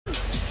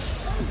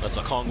That's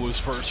Okongwu's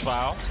first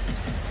foul.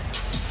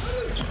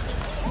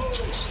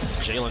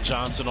 Jalen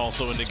Johnson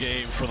also in the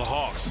game for the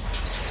Hawks.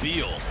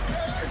 Beal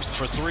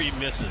for three,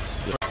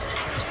 misses.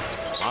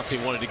 Monte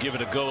wanted to give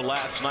it a go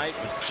last night,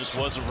 but just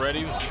wasn't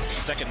ready.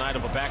 Second night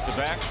of a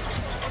back-to-back.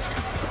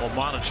 We'll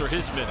monitor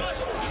his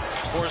minutes.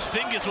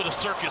 Porzingis with a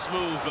circus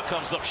move, but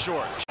comes up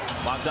short.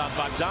 Bogdan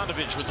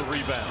Bogdanovic with the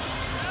rebound.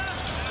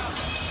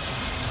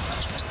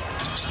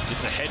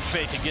 Gets a head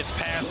fake and gets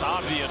past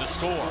Avdia to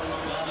score.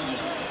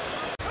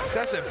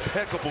 That's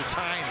impeccable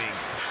timing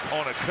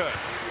on a cut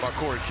by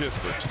Corey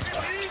Kispert.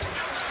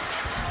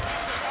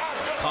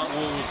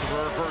 Okongwu with the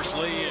reverse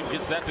lay-in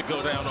gets that to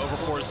go down over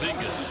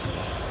Porzingis.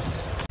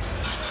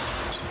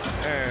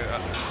 And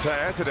to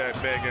add to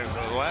that, Megan,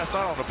 last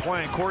night on the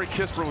plane, Corey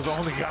Kispert was the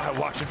only guy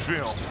watching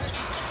film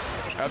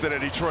after that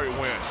Detroit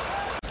win.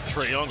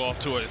 Trae Young off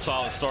to a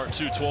solid start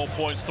too. 12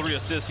 points, 3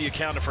 assists. He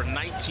accounted for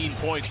 19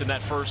 points in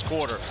that first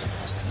quarter.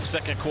 As the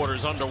second quarter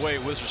is underway,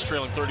 Wizards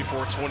trailing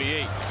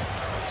 34-28.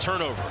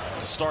 Turnover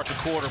to start the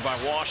quarter by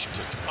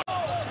Washington.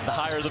 The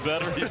higher the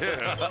better.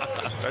 Yeah,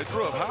 they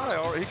threw up high.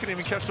 Or he couldn't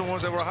even catch the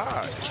ones that were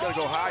high. He's got to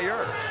go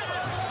higher.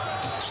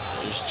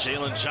 There's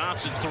Jalen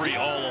Johnson, 3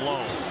 all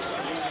alone.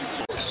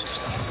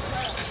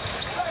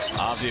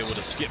 Avdia with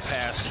a skip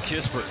pass to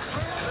Kispert.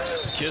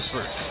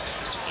 Kispert.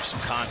 There's some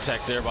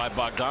contact there by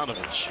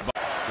Bogdanovic.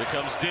 Here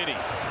comes Denny,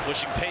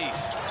 pushing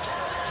pace.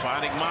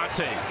 Finding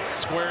Monte.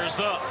 Squares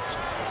up.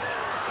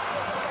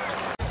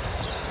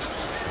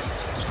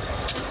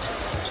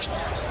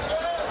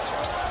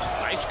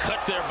 Nice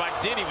cut there by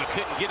Denny, but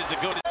couldn't get it to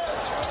go.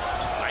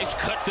 Nice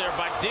cut there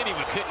by Denny,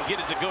 but couldn't get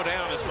it to go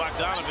down as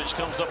Bogdanovic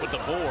comes up with the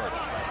board.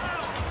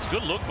 It's a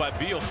good look by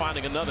Beal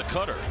finding another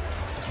cutter.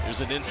 Here's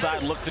an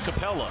inside look to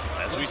Capella.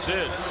 As we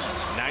said,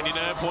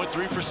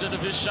 99.3% of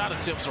his shot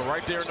attempts are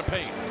right there in the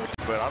paint.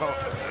 But I don't,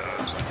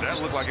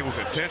 that looked like it was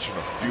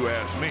intentional, if you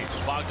ask me.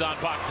 Bogdan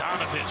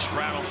Bogdanovic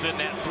rattles in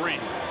that 3.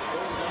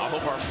 I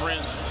hope our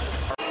friends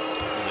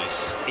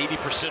is a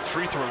 80%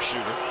 free throw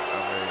shooter.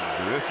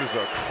 I mean, this is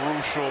a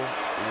crucial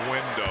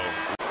window.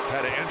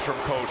 Had an interim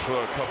coach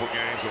for a couple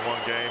games in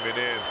one game, and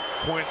then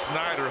Quinn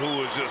Snyder, who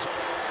was just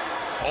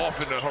off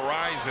in the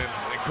horizon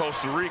in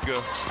Costa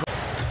Rica.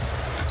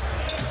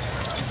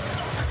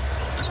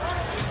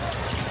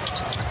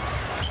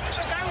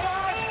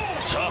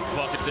 Tough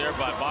bucket there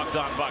by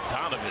Bogdan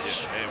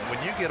Bogdanovic. And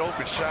when you get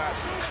open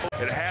shots,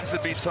 it has to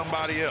be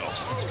somebody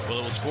else. Well,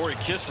 it was Corey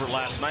Kispert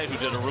last night who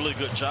did a really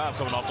good job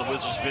coming off the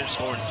Wizards bench,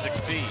 scoring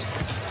 16.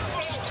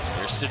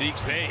 There's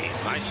Saddiq Bey.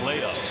 Nice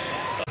layup.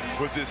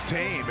 With this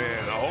team,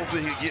 and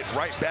hopefully he'll get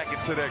right back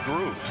into that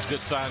groove. Good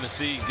sign to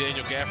see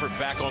Daniel Gafford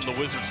back on the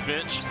Wizards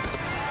bench.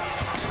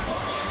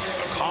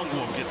 So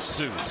Okongwu gets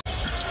 2.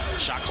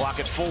 Shot clock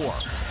at 4.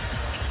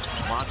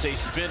 Monte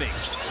spinning.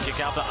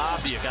 Kick out to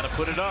Avdia. Got to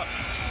put it up.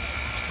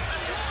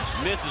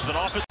 Misses, but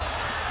off it.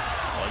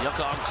 So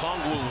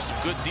Okongwu with some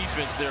good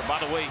defense there. By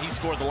the way, he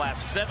scored the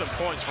last 7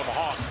 points for the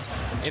Hawks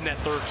in that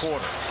third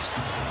quarter.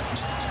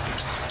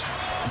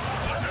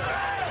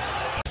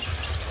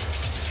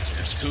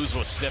 Here's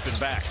Kuzma stepping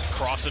back,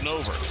 crossing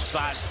over,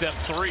 sidestep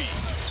 3.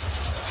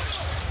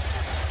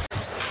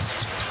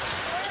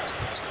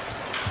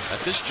 At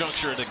this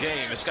juncture of the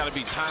game, it's got to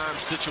be time,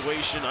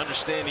 situation,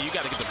 understanding. You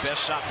got to get the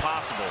best shot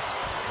possible.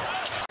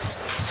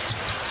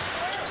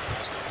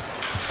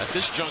 At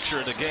this juncture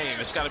of the game,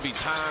 it's got to be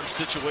time,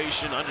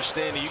 situation,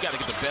 understanding. You got to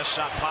get the best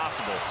shot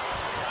possible.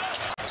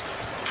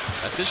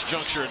 At this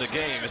juncture of the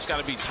game, it's got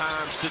to be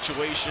time,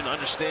 situation,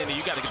 understanding.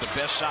 You got to get the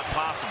best shot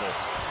possible.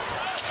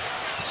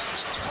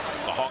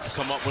 As the Hawks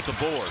come up with the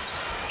board.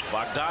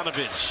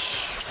 Bogdanovic,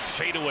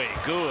 fadeaway,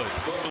 good.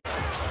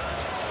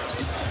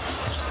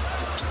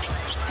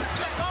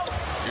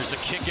 Here's a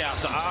kick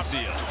out to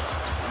Avdia.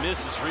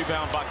 Misses,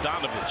 rebound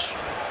Bogdanovic.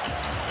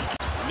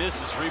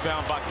 Misses,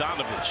 rebound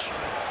Bogdanovic.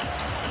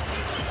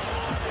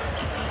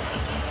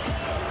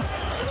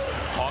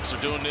 Hawks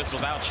are doing this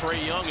without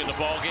Trae Young in the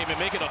ballgame and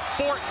making a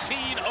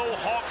 14-0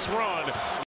 Hawks run.